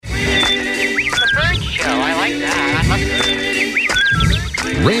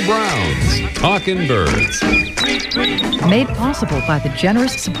Browns, Talkin' Birds. Made possible by the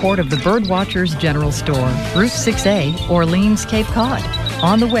generous support of the Birdwatchers General Store, Route 6A, Orleans, Cape Cod.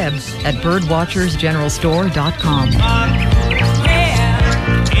 On the web at birdwatchersgeneralstore.com.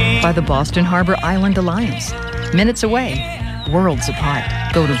 By the Boston Harbor Island Alliance. Minutes away, worlds apart.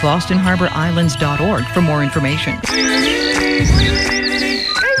 Go to bostonharborislands.org for more information.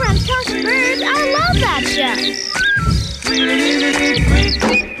 Everyone's Talking Birds. I love that show.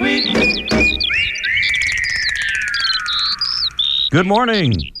 Good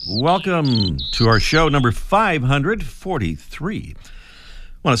morning. Welcome to our show number 543. I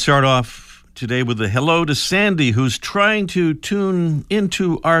want to start off today with a hello to Sandy, who's trying to tune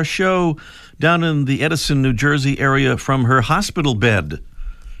into our show down in the Edison, New Jersey area from her hospital bed.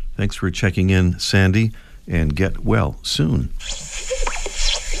 Thanks for checking in, Sandy, and get well soon.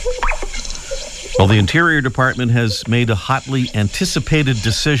 Well, the Interior Department has made a hotly anticipated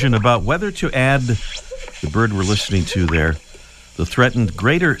decision about whether to add the bird we're listening to there, the threatened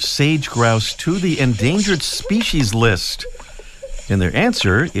greater sage grouse, to the endangered species list. And their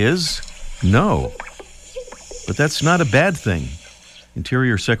answer is no. But that's not a bad thing.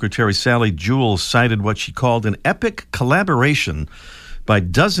 Interior Secretary Sally Jewell cited what she called an epic collaboration by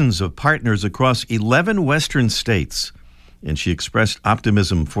dozens of partners across 11 western states. And she expressed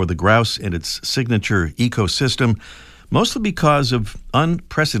optimism for the grouse and its signature ecosystem, mostly because of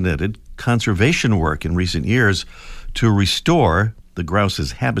unprecedented conservation work in recent years to restore the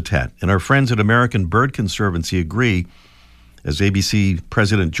grouse's habitat. And our friends at American Bird Conservancy agree. As ABC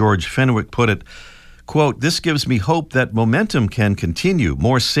President George Fenwick put it, quote, "This gives me hope that momentum can continue.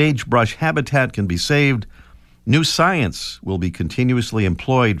 More sagebrush habitat can be saved. New science will be continuously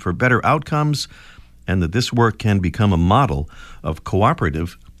employed for better outcomes, and that this work can become a model of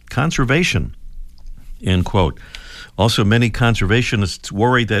cooperative conservation," end quote. Also, many conservationists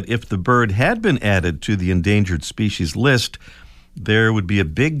worry that if the bird had been added to the endangered species list, there would be a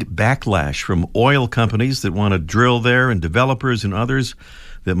big backlash from oil companies that want to drill there and developers and others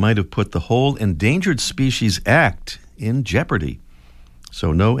that might have put the whole Endangered Species Act in jeopardy.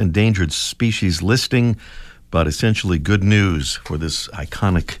 So no endangered species listing, but essentially good news for this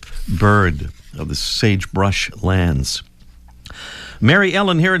iconic bird of the sagebrush lands. Mary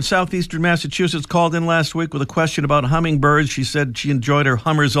Ellen here in southeastern Massachusetts called in last week with a question about hummingbirds. She said she enjoyed her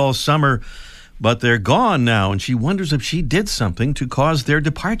hummers all summer, but they're gone now, and she wonders if she did something to cause their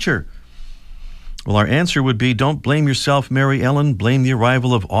departure. Well, our answer would be, don't blame yourself, Mary Ellen. Blame the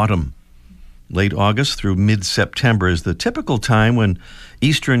arrival of autumn. Late August through mid-September is the typical time when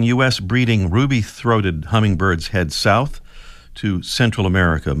eastern U.S. breeding ruby-throated hummingbirds head south to Central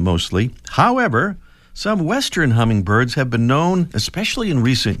America mostly. However, some western hummingbirds have been known, especially in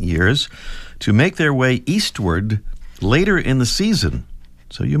recent years, to make their way eastward later in the season.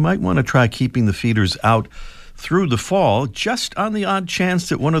 So you might want to try keeping the feeders out through the fall, just on the odd chance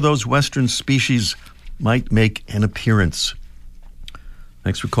that one of those western species might make an appearance.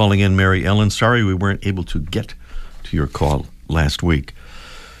 Thanks for calling in, Mary Ellen. Sorry we weren't able to get to your call last week.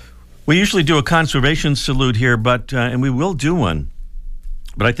 We usually do a conservation salute here, and we will do one.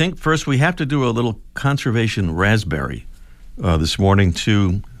 But I think first we have to do a little conservation raspberry this morning,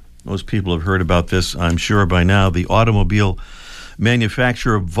 too. Most people have heard about this, I'm sure, by now. The automobile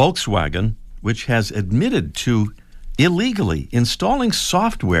manufacturer Volkswagen, which has admitted to illegally installing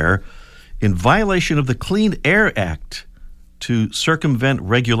software in violation of the Clean Air Act to circumvent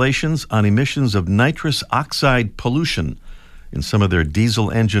regulations on emissions of nitrous oxide pollution in some of their diesel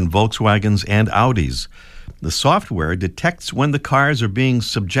engine Volkswagens and Audis. The software detects when the cars are being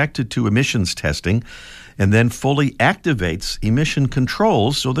subjected to emissions testing and then fully activates emission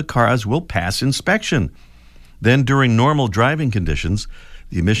controls so the cars will pass inspection. Then during normal driving conditions,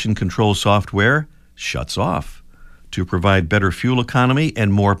 the emission control software shuts off to provide better fuel economy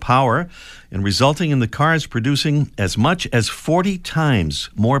and more power, and resulting in the cars producing as much as 40 times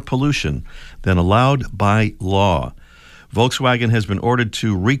more pollution than allowed by law. Volkswagen has been ordered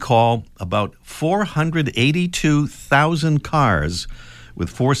to recall about 482,000 cars with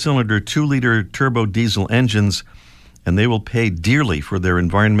four-cylinder 2-liter turbo diesel engines, and they will pay dearly for their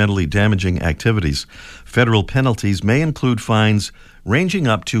environmentally damaging activities. Federal penalties may include fines ranging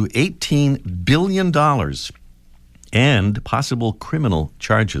up to $18 billion and possible criminal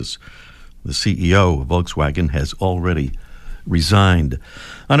charges. The CEO of Volkswagen has already resigned.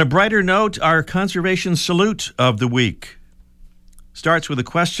 On a brighter note, our conservation salute of the week starts with a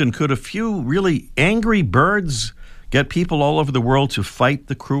question: could a few really angry birds get people all over the world to fight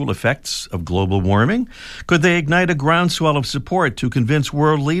the cruel effects of global warming? Could they ignite a groundswell of support to convince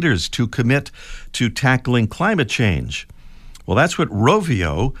world leaders to commit to tackling climate change? Well, that's what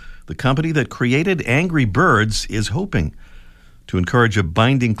Rovio, the company that created Angry Birds, is hoping. To encourage a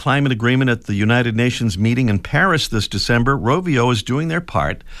binding climate agreement at the United Nations meeting in Paris this December, Rovio is doing their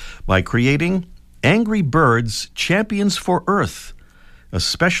part by creating Angry Birds Champions for Earth, a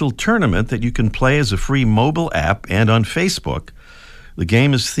special tournament that you can play as a free mobile app and on Facebook. The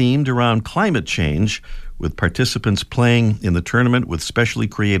game is themed around climate change, with participants playing in the tournament with specially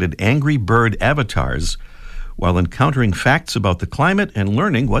created Angry Bird avatars while encountering facts about the climate and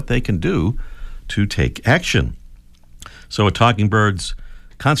learning what they can do to take action. So a Talking Birds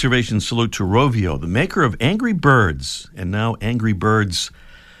conservation salute to Rovio, the maker of Angry Birds, and now Angry Birds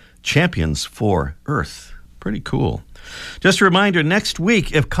Champions for Earth. Pretty cool. Just a reminder, next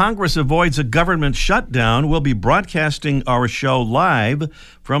week, if Congress avoids a government shutdown, we'll be broadcasting our show live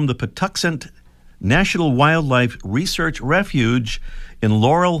from the Patuxent National Wildlife Research Refuge in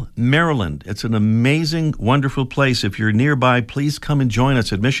Laurel, Maryland. It's an amazing, wonderful place. If you're nearby, please come and join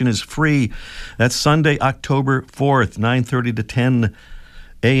us. Admission is free. That's Sunday, October 4th, 9:30 to 10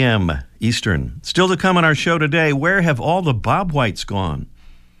 a.m. Eastern. Still to come on our show today, where have all the bobwhites gone?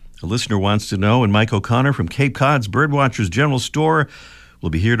 A listener wants to know, and Mike O'Connor from Cape Cod's Birdwatchers General Store will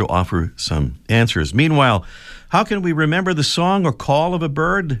be here to offer some answers. Meanwhile, how can we remember the song or call of a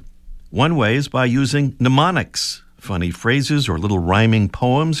bird? One way is by using mnemonics, funny phrases or little rhyming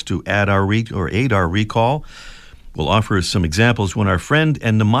poems to aid our recall. We'll offer some examples when our friend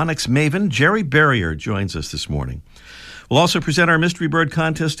and mnemonics maven, Jerry Barrier, joins us this morning. We'll also present our Mystery Bird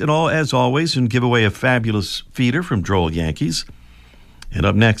Contest as always, and give away a fabulous feeder from Droll Yankees. And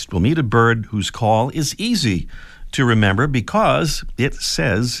up next, we'll meet a bird whose call is easy to remember because it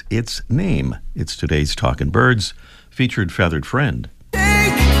says its name. It's today's Talkin' Birds featured feathered friend.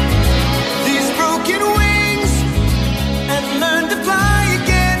 Take these broken wings and learn to fly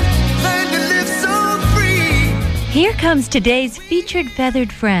again, learn to live so free. Here comes today's featured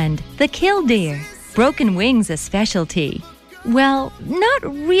feathered friend, the killdeer. Broken wings a specialty. Well, not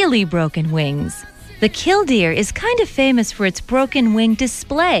really broken wings. The killdeer is kind of famous for its broken wing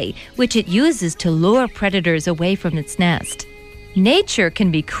display, which it uses to lure predators away from its nest. Nature can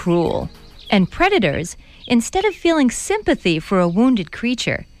be cruel, and predators, instead of feeling sympathy for a wounded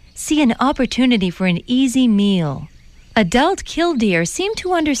creature, see an opportunity for an easy meal. Adult killdeer seem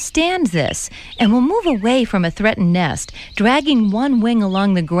to understand this and will move away from a threatened nest, dragging one wing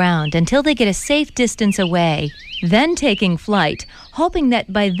along the ground until they get a safe distance away, then taking flight, hoping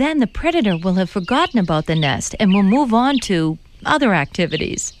that by then the predator will have forgotten about the nest and will move on to other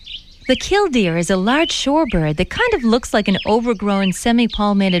activities. The killdeer is a large shorebird that kind of looks like an overgrown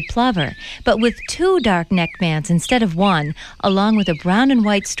semi-palmated plover, but with two dark neck bands instead of one, along with a brown and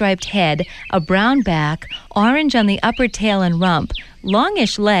white striped head, a brown back, orange on the upper tail and rump,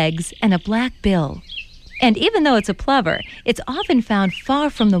 longish legs, and a black bill. And even though it's a plover, it's often found far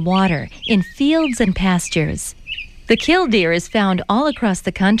from the water, in fields and pastures. The killdeer is found all across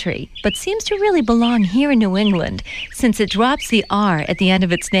the country, but seems to really belong here in New England, since it drops the R at the end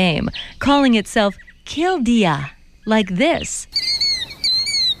of its name, calling itself killdeer, like this.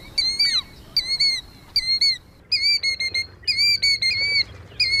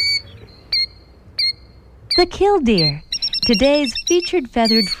 The killdeer, today's featured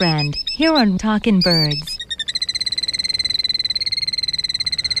feathered friend, here on Talkin' Birds.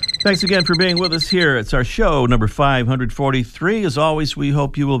 Thanks again for being with us here. It's our show, number 543. As always, we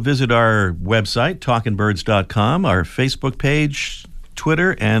hope you will visit our website, talkinbirds.com, our Facebook page,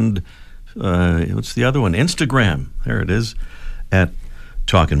 Twitter, and what's the other one? Instagram. There it is, at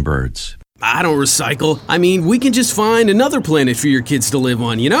Talkin' Birds. I don't recycle. I mean, we can just find another planet for your kids to live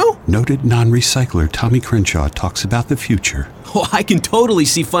on, you know? Noted non-recycler Tommy Crenshaw talks about the future. Oh, I can totally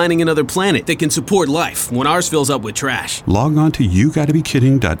see finding another planet that can support life when ours fills up with trash. Log on to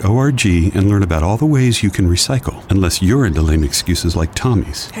yougottabekidding.org and learn about all the ways you can recycle, unless you're into lame excuses like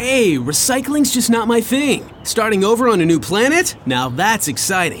Tommy's. Hey, recycling's just not my thing. Starting over on a new planet? Now that's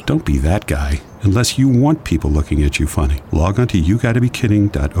exciting. Don't be that guy, unless you want people looking at you funny. Log on to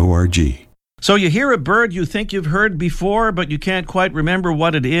yougottabekidding.org. So you hear a bird you think you've heard before, but you can't quite remember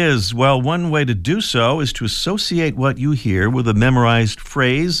what it is. Well, one way to do so is to associate what you hear with a memorized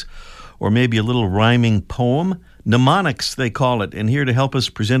phrase or maybe a little rhyming poem. Mnemonics, they call it. And here to help us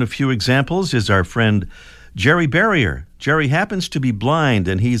present a few examples is our friend Jerry Barrier. Jerry happens to be blind,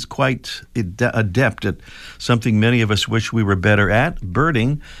 and he's quite adept at something many of us wish we were better at,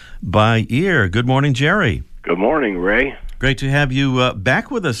 birding by ear. Good morning, Jerry. Good morning, Ray. Great to have you back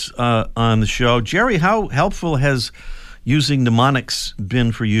with us on the show. Jerry, how helpful has using mnemonics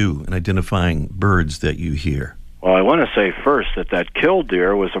been for you in identifying birds that you hear? Well, I want to say first that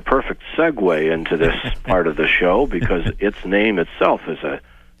killdeer was a perfect segue into this part of the show because its name itself is a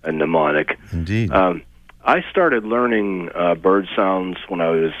mnemonic. Indeed. I started learning bird sounds when I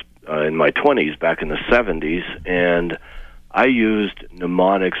was in my 20s, back in the 70s, and I used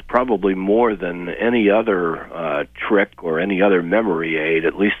mnemonics probably more than any other trick or any other memory aid,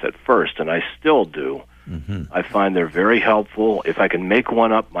 at least at first, and I still do. Mm-hmm. I find they're very helpful. If I can make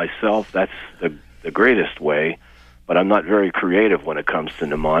one up myself, that's the greatest way. But I'm not very creative when it comes to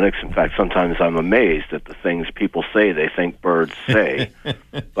mnemonics. In fact, sometimes I'm amazed at the things people say they think birds say.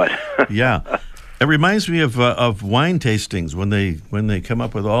 But yeah, it reminds me of wine tastings when they come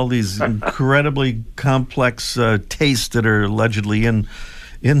up with all these incredibly complex tastes that are allegedly in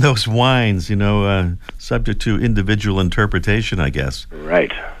those wines. Subject to individual interpretation, I guess.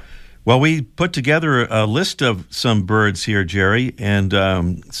 Right. Well, we put together a list of some birds here, Jerry, and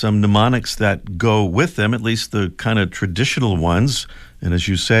some mnemonics that go with them, at least the kind of traditional ones. And as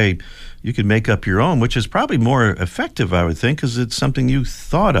you say, you can make up your own, which is probably more effective, I would think, because it's something you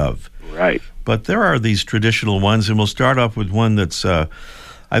thought of. Right. But there are these traditional ones, and we'll start off with one that's, I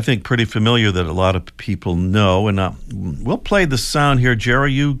think, pretty familiar that a lot of people know. And we'll play the sound here.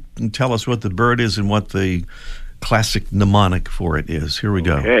 Jerry, you can tell us what the bird is and what the classic mnemonic for it is. Here we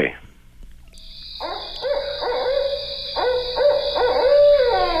go. Okay.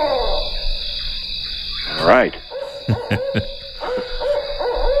 All right.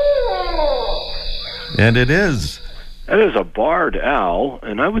 And it is. That is a barred owl,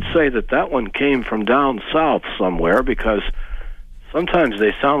 and I would say that one came from down south somewhere because sometimes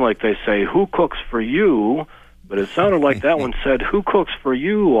they sound like they say, "Who cooks for you?" But it sounded like that one said, "Who cooks for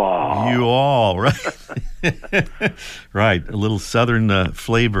you all?" You all, right? Right, a little southern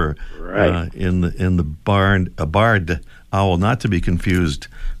flavor, right? In the barred owl, not to be confused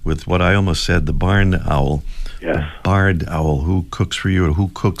with what I almost said, the barn owl. Yes, the barred owl. Who cooks for you, or who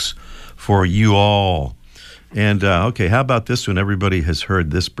cooks for you all? And okay, how about this one? Everybody has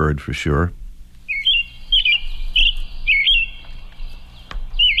heard this bird for sure.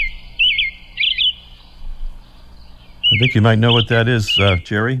 I think you might know what that is,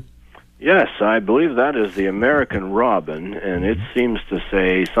 Jerry. Yes, I believe that is the American robin, and it seems to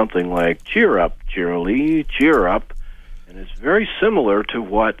say something like, "Cheer up, cheerily, cheer up." And it's very similar to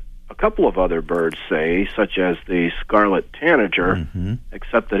what a couple of other birds say, such as the scarlet tanager,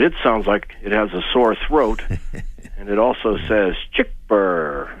 except that it sounds like it has a sore throat, and it also says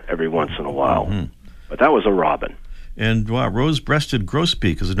 "chick-burr" every once in a while. But that was a robin. And rose-breasted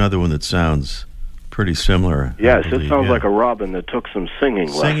grosbeak is another one that sounds pretty similar. Yes, it sounds like a robin that took some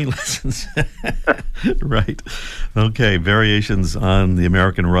singing lessons. Right. Okay, variations on the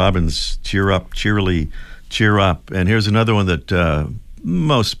American robins. Cheer up, cheerily, cheer up. And here's another one that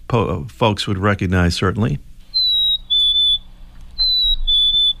most folks would recognize, certainly.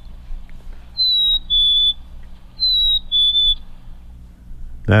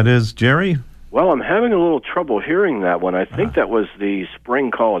 That is, Jerry? Well, I'm having a little trouble hearing that one. I think that was the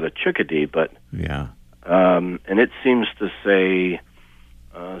spring call of the chickadee, but yeah. And it seems to say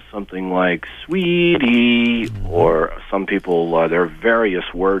something like "sweetie," or some people. There are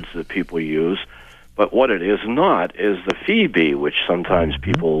various words that people use, but what it is not is the phoebe, which sometimes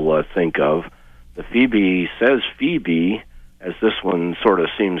people think of. The phoebe says "phoebe," as this one sort of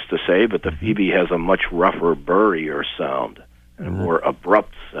seems to say, but the phoebe has a much rougher, burrier sound and a more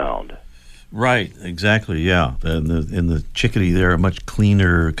abrupt sound. Right, exactly, yeah. In the chickadee, they're a much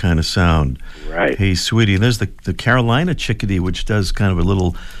cleaner kind of sound. Right. Hey, sweetie. And there's the Carolina chickadee, which does kind of a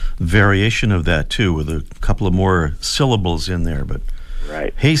little variation of that, too, with a couple of more syllables in there. But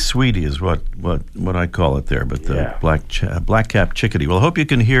right. Hey, sweetie is what I call it there, but the black-capped chickadee. Well, I hope you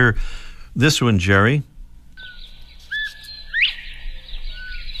can hear this one, Jerry.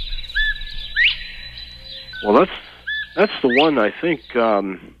 Well, that's the one I think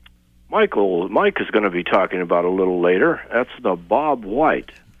Mike is going to be talking about a little later. That's the Bob White.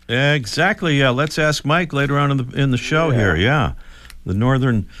 Exactly, yeah. Let's ask Mike later on in the show here, yeah. The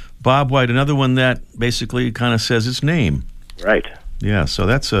northern Bob White, another one that basically kind of says its name. Right. Yeah, so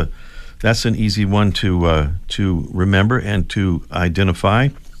that's an easy one to remember and to identify.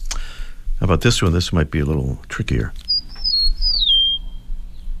 How about this one? This might be a little trickier.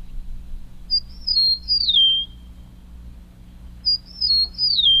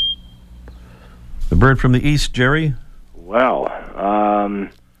 The bird from the east, Jerry? Well,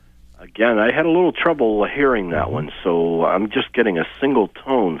 again, I had a little trouble hearing that one, so I'm just getting a single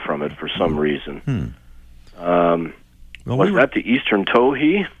tone from it for some reason. Was that the eastern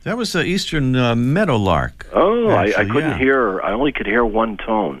towhee? That was the eastern meadowlark. Oh, actually, I couldn't hear. I only could hear one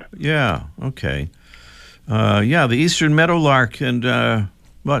tone. Yeah, okay. The eastern meadowlark and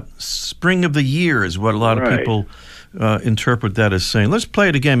spring of the year is what a lot of people interpret that as saying. Let's play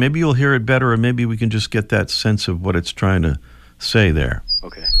it again. Maybe you'll hear it better, or maybe we can just get that sense of what it's trying to say there.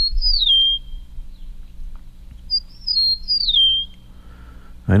 Okay.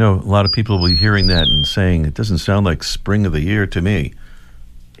 I know a lot of people will be hearing that and saying it doesn't sound like spring of the year to me.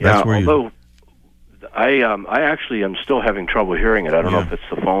 Yeah, although I actually am still having trouble hearing it. I don't know if it's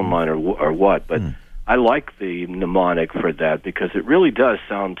the phone line or what, but I like the mnemonic for that because it really does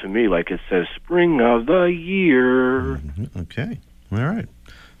sound to me like it says spring of the year. Okay. All right.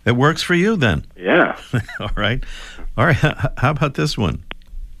 It works for you then. Yeah. All right. How about this one?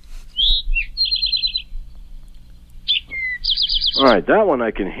 All right, that one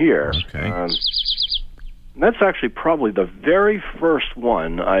I can hear. Okay. That's actually probably the very first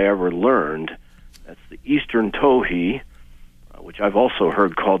one I ever learned. That's the Eastern Towhee, which I've also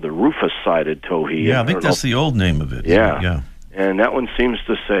heard called the rufous-sided towhee. Yeah, I think that's the old name of it. Yeah. And that one seems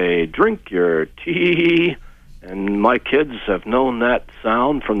to say, drink your tea. And my kids have known that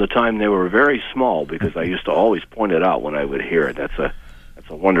sound from the time they were very small because I used to always point it out when I would hear it. That's a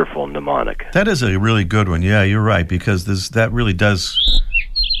wonderful mnemonic. That is a really good one. Yeah, you're right, because that really does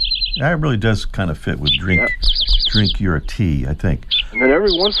kind of fit with drink your tea, I think. And then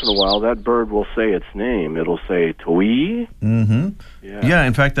every once in a while, that bird will say its name. It'll say towhee. Mm-hmm. Yeah,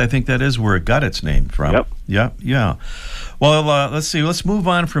 in fact, I think that is where it got its name from. Yep. Yeah. Well, let's see. Let's move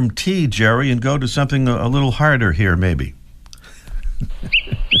on from tea, Jerry, and go to something a little harder here, maybe.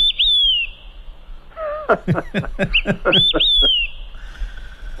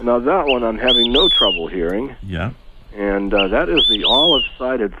 Now, that one I'm having no trouble hearing. Yeah. And that is the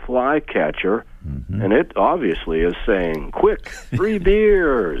olive-sided flycatcher. Mm-hmm. And it obviously is saying, quick, 3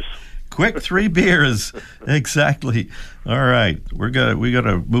 beers. Quick 3 beers. Exactly. All right. We got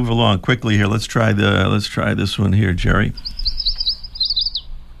to move along quickly here. Let's try this one here, Jerry.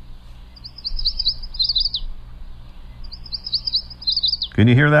 Can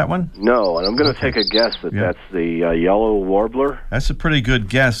you hear that one? No, and I'm going to take a guess that's the yellow warbler. That's a pretty good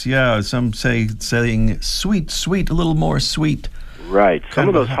guess, yeah. Some saying sweet, a little more sweet. Right. Some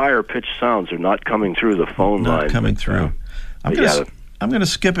of those higher-pitched sounds are not coming through the phone line. Not coming through. I'm going to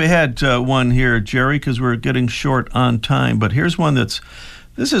skip ahead one here, Jerry, because we're getting short on time. But here's one this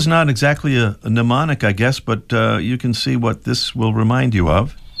is not exactly a mnemonic, I guess, but you can see what this will remind you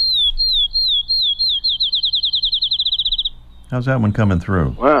of. How's that one coming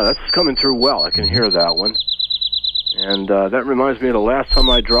through? Wow, that's coming through well. I can hear that one. And that reminds me of the last time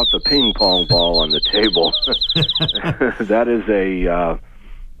I dropped a ping pong ball on the table. That is a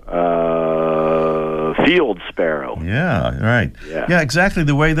field sparrow. Yeah, right. Yeah, exactly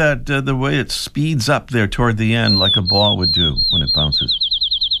the way it speeds up there toward the end like a ball would do when it bounces.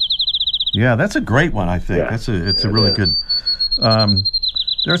 Yeah, that's a great one, I think. Yeah, it's a really good...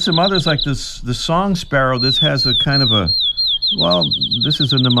 there are some others like this. The song sparrow, this has a kind of a... Well, this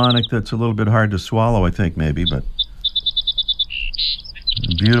is a mnemonic that's a little bit hard to swallow, I think, maybe, but a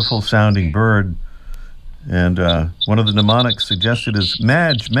beautiful sounding bird. And one of the mnemonics suggested is,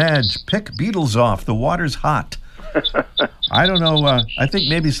 Madge, pick beetles off, the water's hot. I don't know, I think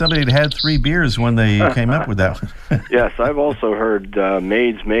maybe somebody had 3 beers when they came up with that. Yes, I've also heard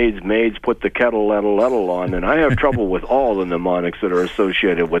maids, put the kettle on, and I have trouble with all the mnemonics that are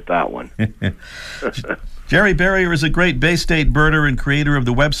associated with that one. Jerry Berrier is a great Bay State birder and creator of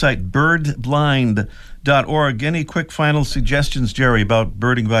the website birdblind.org. Any quick final suggestions, Jerry, about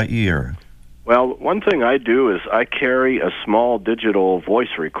birding by ear? Well, one thing I do is I carry a small digital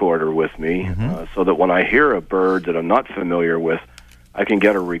voice recorder with me so that when I hear a bird that I'm not familiar with, I can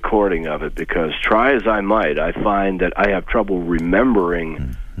get a recording of it, because try as I might, I find that I have trouble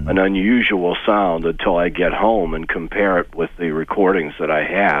remembering an unusual sound until I get home and compare it with the recordings that I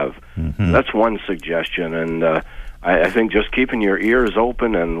have. That's one suggestion, and I think just keeping your ears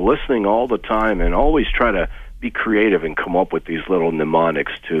open and listening all the time, and always try to be creative and come up with these little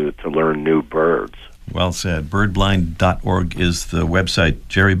mnemonics to learn new birds. Well said. Birdblind.org is the website.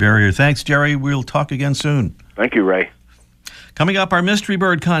 Jerry Berrier. Thanks, Jerry. We'll talk again soon. Thank you, Ray. Coming up, our Mystery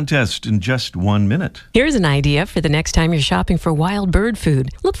Bird Contest in just 1 minute. Here's an idea for the next time you're shopping for wild bird food.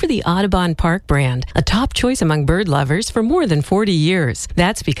 Look for the Audubon Park brand, a top choice among bird lovers for more than 40 years.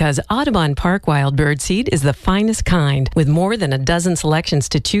 That's because Audubon Park wild bird seed is the finest kind, with more than a dozen selections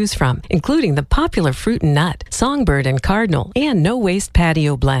to choose from, including the popular fruit and nut, songbird and cardinal, and no-waste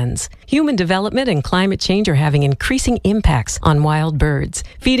patio blends. Human development and climate change are having increasing impacts on wild birds.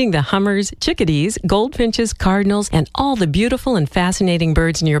 Feeding the hummers, chickadees, goldfinches, cardinals, and all the beautiful and fascinating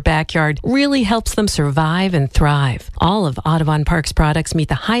birds in your backyard really helps them survive and thrive. All of Audubon Park's products meet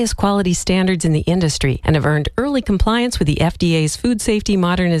the highest quality standards in the industry and have earned early compliance with the FDA's Food Safety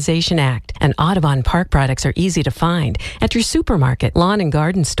Modernization Act. And Audubon Park products are easy to find at your supermarket, lawn and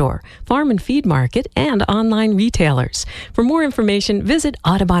garden store, farm and feed market, and online retailers. For more information, visit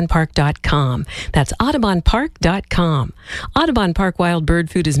audubonpark.com. That's audubonpark.com. Audubon Park Wild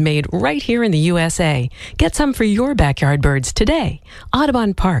Bird Food is made right here in the USA. Get some for your backyard birds today.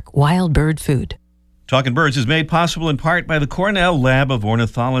 Audubon Park Wild Bird Food. Talking Birds is made possible in part by the Cornell Lab of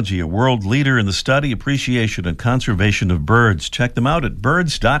Ornithology, a world leader in the study, appreciation, and conservation of birds. Check them out at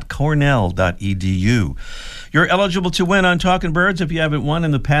birds.cornell.edu. You're eligible to win on Talking Birds if you haven't won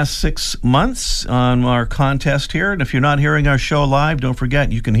in the past 6 months on our contest here. And if you're not hearing our show live, don't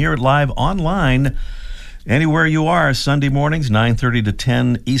forget you can hear it live online anywhere you are, Sunday mornings, 9:30 to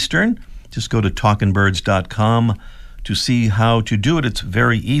 10 Eastern. Just go to talkingbirds.com to see how to do it. It's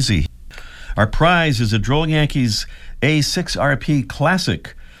very easy. Our prize is a Droll Yankees A6RP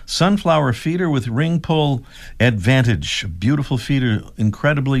Classic sunflower feeder with ring pull advantage. A beautiful feeder,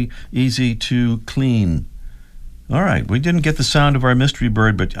 incredibly easy to clean. All right, we didn't get the sound of our mystery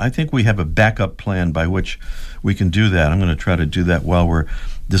bird, but I think we have a backup plan by which we can do that. I'm going to try to do that while we're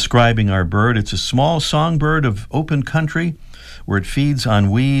describing our bird. It's a small songbird of open country where it feeds on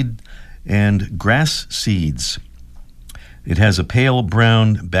weed and grass seeds. It has a pale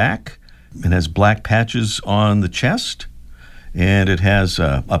brown back. It has black patches on the chest, and it has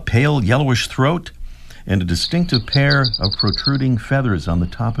a pale yellowish throat and a distinctive pair of protruding feathers on the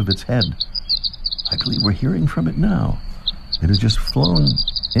top of its head. I believe we're hearing from it now. It has just flown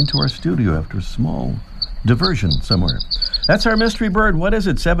into our studio after a small diversion somewhere. That's our mystery bird. What is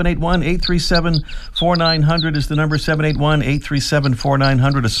it? 781-837-4900 is the number.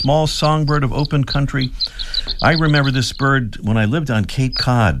 781-837-4900, a small songbird of open country. I remember this bird when I lived on Cape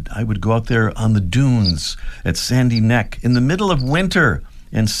Cod. I would go out there on the dunes at Sandy Neck in the middle of winter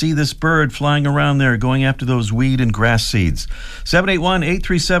and see this bird flying around there going after those weed and grass seeds.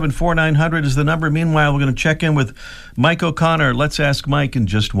 781-837-4900 is the number. Meanwhile, we're going to check in with Mike O'Connor. Let's ask Mike in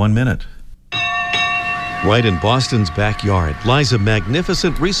just 1 minute. Right in Boston's backyard lies a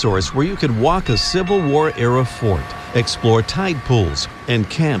magnificent resource where you can walk a Civil War-era fort, explore tide pools, and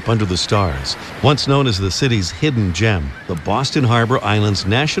camp under the stars. Once known as the city's hidden gem, the Boston Harbor Islands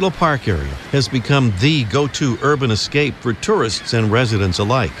National Park area has become the go-to urban escape for tourists and residents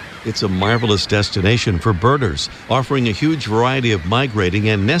alike. It's a marvelous destination for birders, offering a huge variety of migrating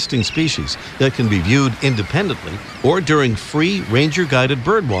and nesting species that can be viewed independently or during free ranger-guided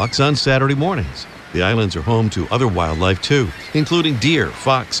bird walks on Saturday mornings. The islands are home to other wildlife, too, including deer,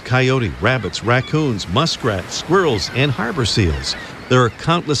 fox, coyote, rabbits, raccoons, muskrats, squirrels, and harbor seals. There are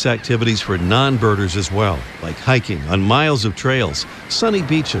countless activities for non-birders as well, like hiking on miles of trails, sunny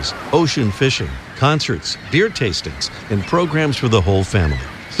beaches, ocean fishing, concerts, beer tastings, and programs for the whole family.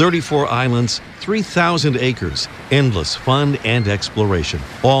 34 islands, 3,000 acres, endless fun and exploration,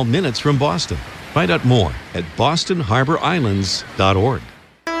 all minutes from Boston. Find out more at bostonharborislands.org.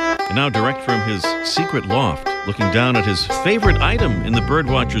 And now direct from his secret loft, looking down at his favorite item in the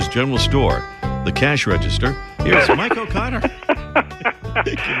Birdwatchers General Store, the cash register, here's Mike O'Connor.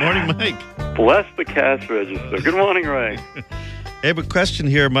 Good morning, Mike. Bless the cash register. Good morning, Ray. I have a question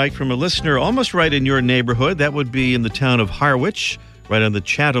here, Mike, from a listener almost right in your neighborhood. That would be in the town of Harwich, right on the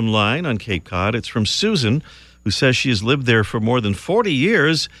Chatham line on Cape Cod. It's from Susan, who says she has lived there for more than 40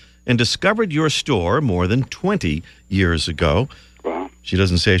 years and discovered your store more than 20 years ago. She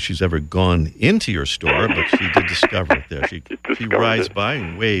doesn't say she's ever gone into your store, but she did discover it there. She rides by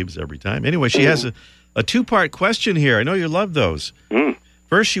and waves every time. Anyway, she has a two-part question here. I know you love those.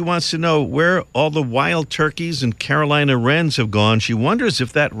 First, she wants to know where all the wild turkeys and Carolina wrens have gone. She wonders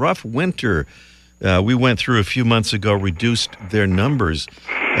if that rough winter we went through a few months ago reduced their numbers.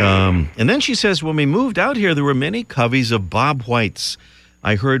 And then she says, when we moved out here, there were many coveys of bobwhites.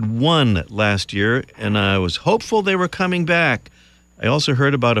 I heard one last year, and I was hopeful they were coming back. I also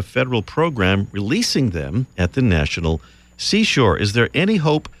heard about a federal program releasing them at the National Seashore. Is there any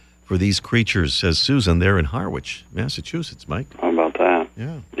hope for these creatures, says Susan, there in Harwich, Massachusetts, Mike? How about that?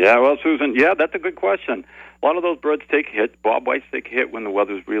 Yeah, well, Susan, that's a good question. A lot of those birds take a hit. Bobwhites take a hit when the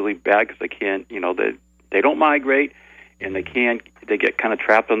weather's really bad because they can't, they don't migrate, and they get kind of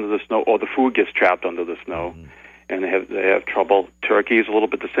trapped under the snow, or the food gets trapped under the snow. And they have trouble. Turkeys a little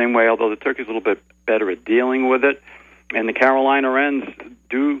bit the same way, although the turkey's a little bit better at dealing with it. And the Carolina wrens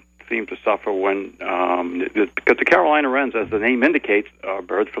do seem to suffer when because the Carolina wrens, as the name indicates, are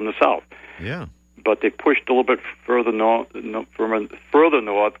birds from the south. Yeah. But they pushed a little bit further north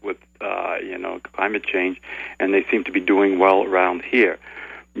with climate change, and they seem to be doing well around here.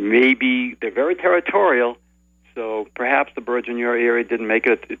 Maybe they're very territorial, so perhaps the birds in your area didn't make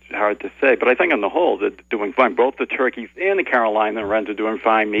it. It's hard to say, but I think on the whole they're doing fine. Both the turkeys and the Carolina wrens are doing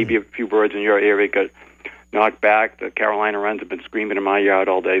fine. Maybe a few birds in your area got knocked back. The Carolina wrens have been screaming in my yard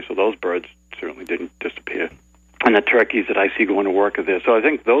all day, so those birds certainly didn't disappear. And the turkeys that I see going to work are there. So I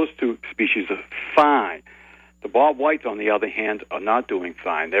think those two species are fine. The bob whites, on the other hand, are not doing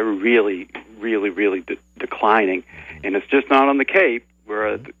fine. They're really, really, really declining. And it's just not on the Cape,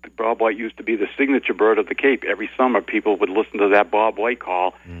 where the bob white used to be the signature bird of the Cape. Every summer, people would listen to that bob white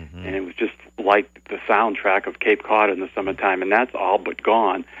call, and it was just like the soundtrack of Cape Cod in the summertime, and that's all but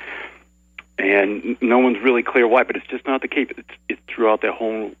gone. And no one's really clear why, but it's just not the Cape. It's throughout the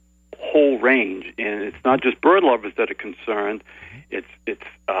whole range, and it's not just bird lovers that are concerned. It's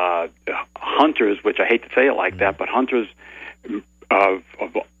hunters, which I hate to say it like that, but hunters of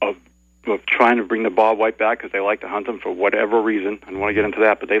trying to bring the bob white back because they like to hunt them for whatever reason. I don't want to get into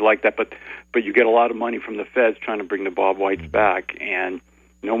that, but they like that. But you get a lot of money from the feds trying to bring the bob whites back, and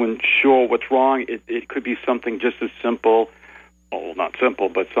no one's sure what's wrong. It could be something just as simple, well, not simple,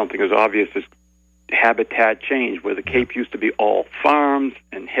 but something as obvious as habitat change, where the Cape used to be all farms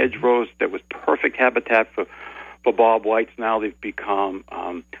and hedgerows that was perfect habitat for bob whites. Now they've become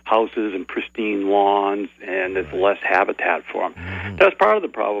houses and pristine lawns, and there's less habitat for them. That's part of the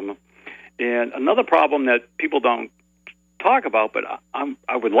problem. And another problem that people don't talk about, but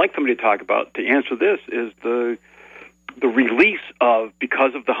I would like somebody to talk about to answer this, is the release of,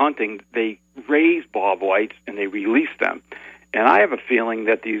 because of the hunting, they raise bob whites and they release them. And I have a feeling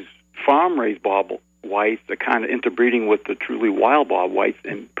that these farm-raised bob whites are kind of interbreeding with the truly wild bob whites,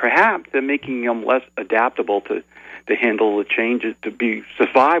 and perhaps they're making them less adaptable to handle the changes, to be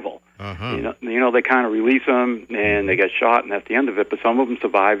survival. You know, they kind of release them and they get shot, and that's the end of it. But some of them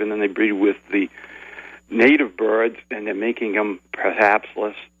survive, and then they breed with the native birds, and they're making them perhaps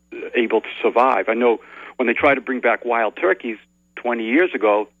less able to survive. I know when they tried to bring back wild turkeys 20 years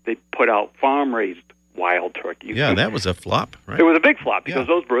ago, they put out farm-raised wild turkeys. Yeah, that was a flop, right? It was a big flop because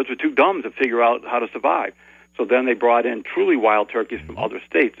those birds were too dumb to figure out how to survive. So then they brought in truly wild turkeys from other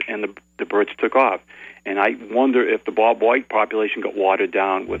states, and the birds took off. And I wonder if the bob white population got watered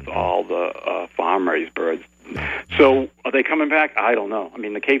down with all the farm-raised birds. So are they coming back? I don't know. I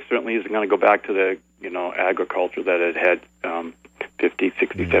mean, the Cape certainly isn't going to go back to the agriculture that it had 50,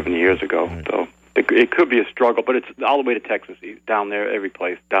 60, 70 years ago. So it could be a struggle, but it's all the way to Texas, down there, every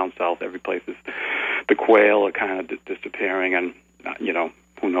place, down south, every place is the quail are kind of disappearing, and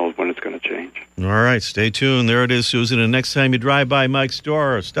who knows when it's going to change. All right, stay tuned. There it is, Susan. And next time you drive by Mike's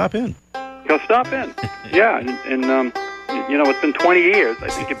store, stop in. Go stop in. Yeah, and it's been 20 years. I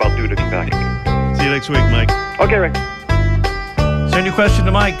think you're about due to come back again. See you next week, Mike. Okay, Ray. Send your question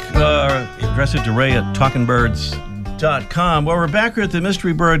to Mike. Address it to Ray at talkingbirds.com. Well, we're back here at the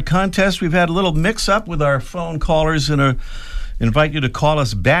Mystery Bird Contest. We've had a little mix-up with our phone callers, and invite you to call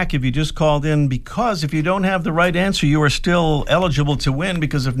us back if you just called in, because if you don't have the right answer, you are still eligible to win,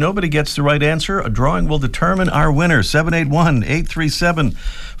 because if nobody gets the right answer, a drawing will determine our winner.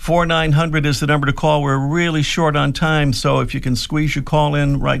 781-837-4900 is the number to call. We're really short on time, so if you can squeeze your call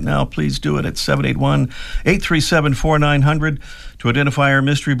in right now, please do it at 781-837-4900 to identify our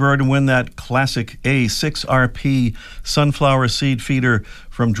mystery bird and win that classic A6RP sunflower seed feeder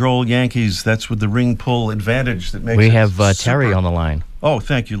from Droll Yankees. That's with the ring pull advantage that makes We it have super. Terry on the line. Oh,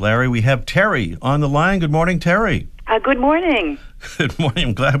 thank you, Larry. We have Terry on the line. Good morning, Terry. Good morning. Good morning.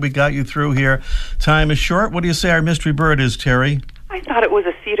 I'm glad we got you through here. Time is short. What do you say our mystery bird is, Terry? I thought it was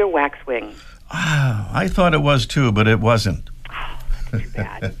a cedar waxwing. I thought it was too, but it wasn't. Too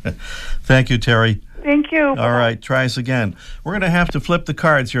bad. Thank you, Terry. Thank you. All right, try us again. We're going to have to flip the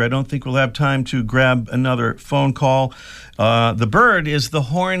cards here. I don't think we'll have time to grab another phone call. The bird is the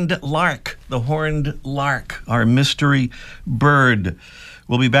horned lark. The horned lark, our mystery bird.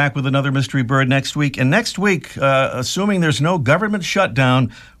 We'll be back with another mystery bird next week. And next week, assuming there's no government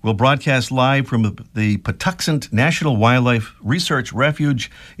shutdown, we'll broadcast live from the Patuxent National Wildlife Research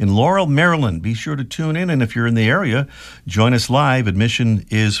Refuge in Laurel, Maryland. Be sure to tune in, and if you're in the area, join us live. Admission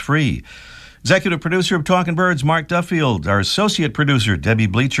is free. Executive producer of Talking Birds, Mark Duffield. Our associate producer, Debbie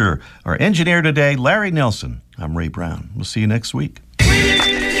Bleacher. Our engineer today, Larry Nelson. I'm Ray Brown. We'll see you next week.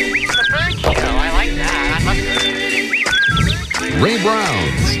 Ray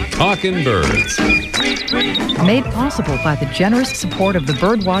Brown's Talking Birds. Made possible by the generous support of the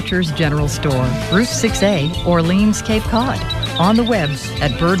Birdwatchers General Store, Route 6A, Orleans, Cape Cod. On the web at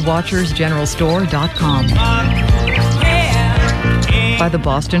birdwatchersgeneralstore.com. By the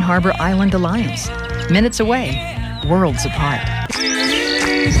Boston Harbor Island Alliance. Minutes away, worlds apart.